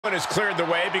Has cleared the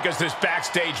way because this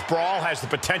backstage brawl has the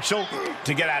potential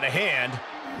to get out of hand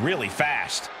really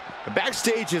fast. The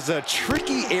backstage is a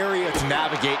tricky area to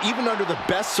navigate even under the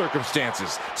best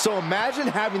circumstances. So imagine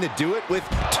having to do it with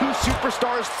two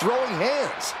superstars throwing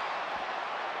hands.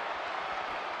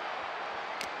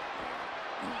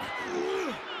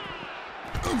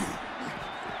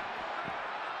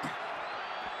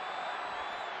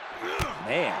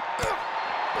 Man.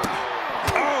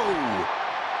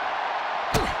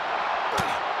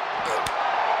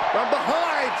 From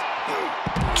behind.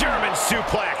 German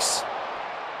suplex.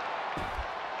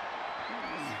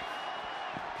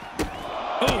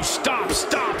 Oh, stop,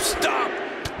 stop, stop.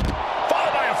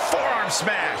 Followed by a forearm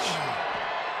smash.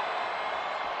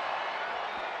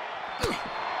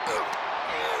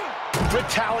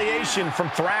 Retaliation from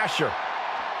Thrasher.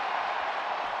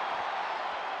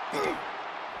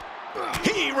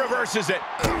 He reverses it.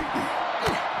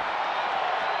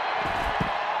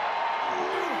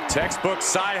 Textbook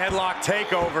side headlock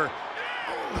takeover.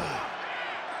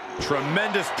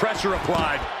 Tremendous pressure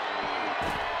applied.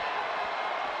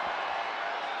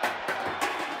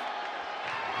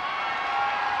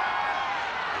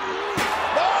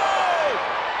 Oh!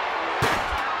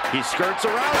 He skirts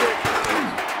around it.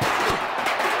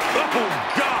 Oh,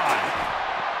 God!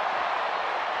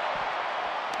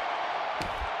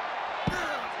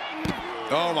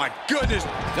 Oh, my goodness.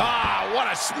 Ah,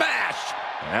 what a smash!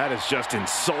 That is just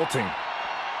insulting.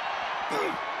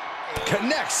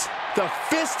 Connects the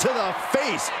fist to the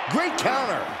face. Great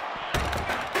counter.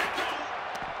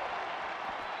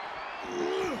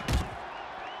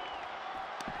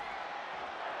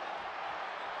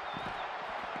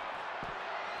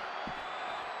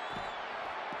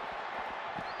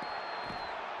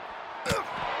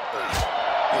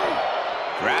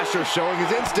 Thrasher showing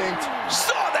his instinct.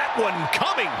 Saw that one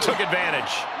coming. Took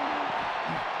advantage.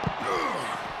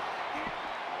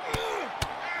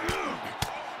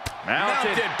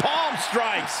 Mounted palm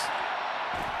strikes.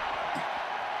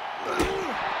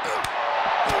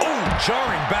 Oh,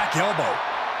 jarring back elbow.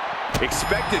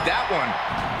 Expected that one.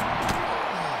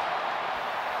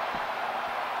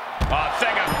 A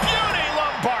thing of beauty,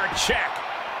 lumbar check.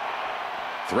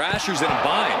 Thrasher's in a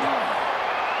bind.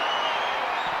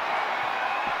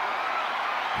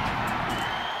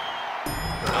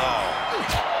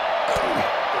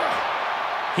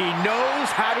 He knows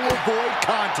how to avoid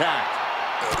contact.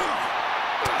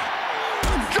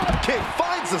 Drop kick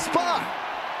finds the spot.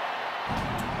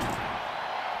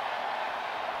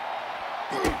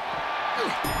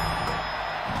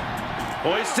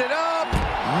 Hoisted up.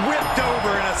 Whipped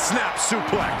over in a snap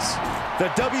suplex. The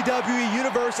WWE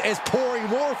Universe is pouring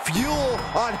more fuel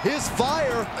on his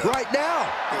fire right now.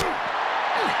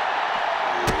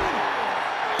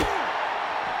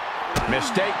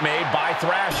 Mistake made by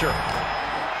Thrasher.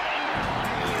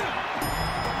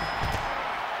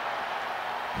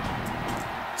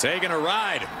 Taking a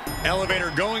ride. Elevator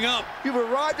going up. You've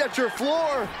arrived at your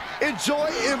floor. Enjoy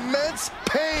immense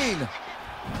pain.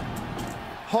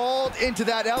 Hauled into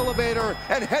that elevator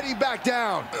and heading back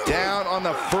down. Down on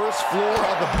the first floor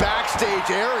of the backstage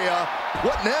area.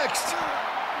 What next?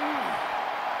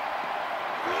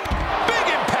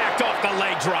 Big impact off the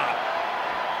leg drop.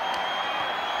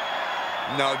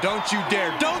 No, don't you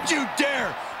dare. Don't you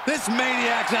dare. This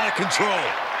maniac's out of control.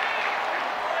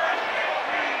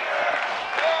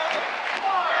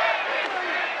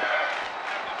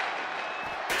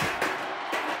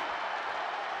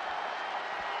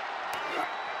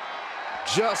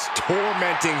 Just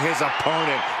tormenting his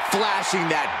opponent, flashing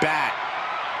that bat.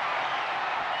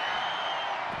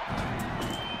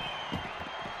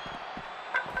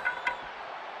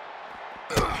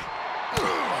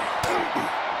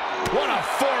 What a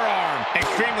forearm.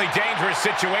 Extremely dangerous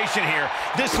situation here.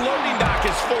 This loading dock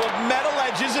is full of metal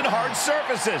edges and hard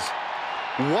surfaces.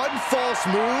 One false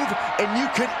move and you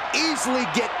could easily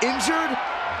get injured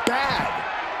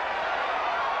bad.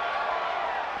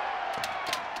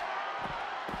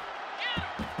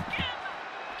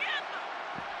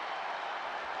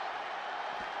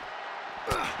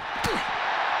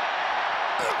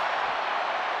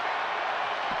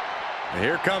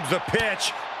 Here comes the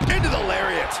pitch. Into the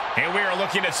lariat. And we are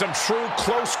looking at some true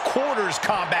close quarters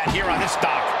combat here on this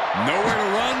dock. Nowhere to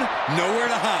run, nowhere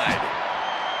to hide.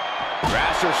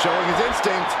 Thrasher showing his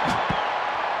instinct.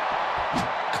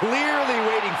 Clearly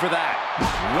waiting for that.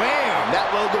 Wham! That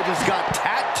logo just got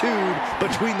tattooed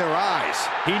between their eyes.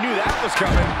 He knew that was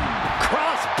coming.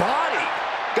 Cross body.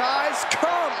 Guys,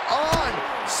 come on.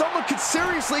 Someone could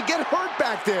seriously get hurt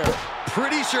back there.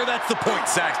 Pretty sure that's the point,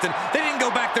 Saxton. They didn't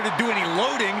go back there to do any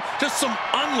loading, just some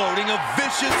unloading of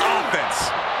vicious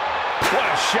offense. What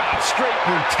a shot. Straight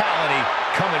brutality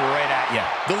coming right at you.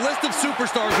 The list of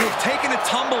superstars who have taken a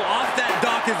tumble off that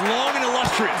dock is long and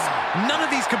illustrious. None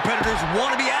of these competitors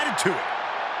want to be added to it.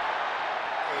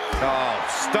 Oh,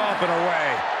 stomping away.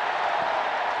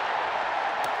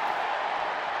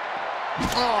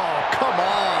 Oh, come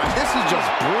on. This is just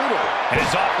brutal. And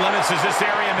as off limits as this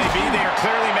area may be, they are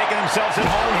clearly making themselves at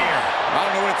home here. I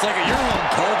don't know what it's like at your home,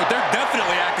 Cole, but they're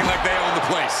definitely acting like they own the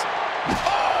place.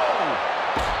 Oh!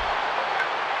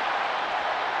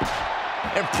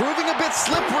 And proving a bit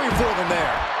slippery for them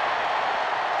there.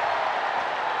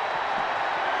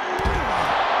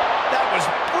 That was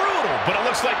brutal, but it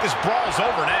looks like this brawl's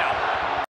over now.